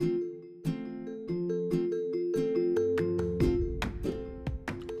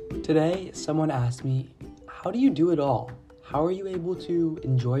Today, someone asked me, how do you do it all? How are you able to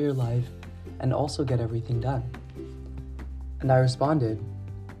enjoy your life and also get everything done? And I responded,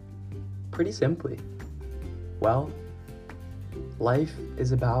 pretty simply, well, life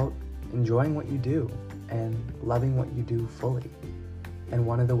is about enjoying what you do and loving what you do fully. And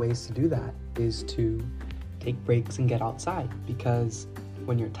one of the ways to do that is to take breaks and get outside, because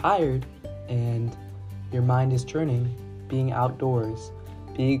when you're tired and your mind is churning, being outdoors,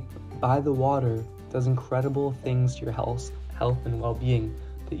 being by the water does incredible things to your health and well-being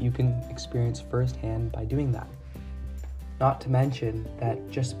that you can experience firsthand by doing that. Not to mention that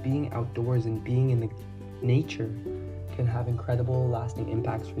just being outdoors and being in the nature can have incredible lasting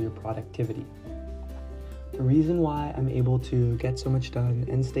impacts for your productivity. The reason why I'm able to get so much done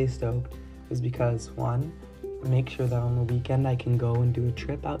and stay stoked is because, one, make sure that on the weekend I can go and do a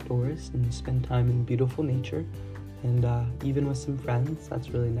trip outdoors and spend time in beautiful nature, and even with some friends, that's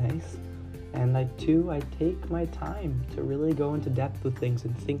really nice. And I take my time to really go into depth with things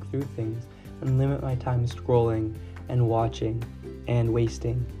and think through things and limit my time scrolling and watching and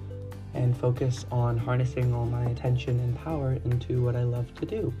wasting, and focus on harnessing all my attention and power into what I love to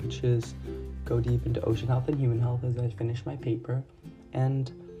do, which is go deep into ocean health and human health as I finish my paper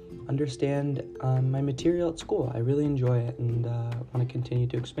and understand my material at school. I really enjoy it and want to continue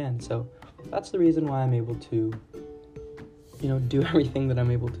to expand. So that's the reason why I'm able to, do everything that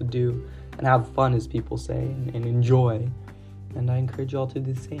I'm able to do and have fun, as people say, and enjoy. And I encourage you all to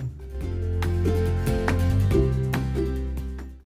do the same.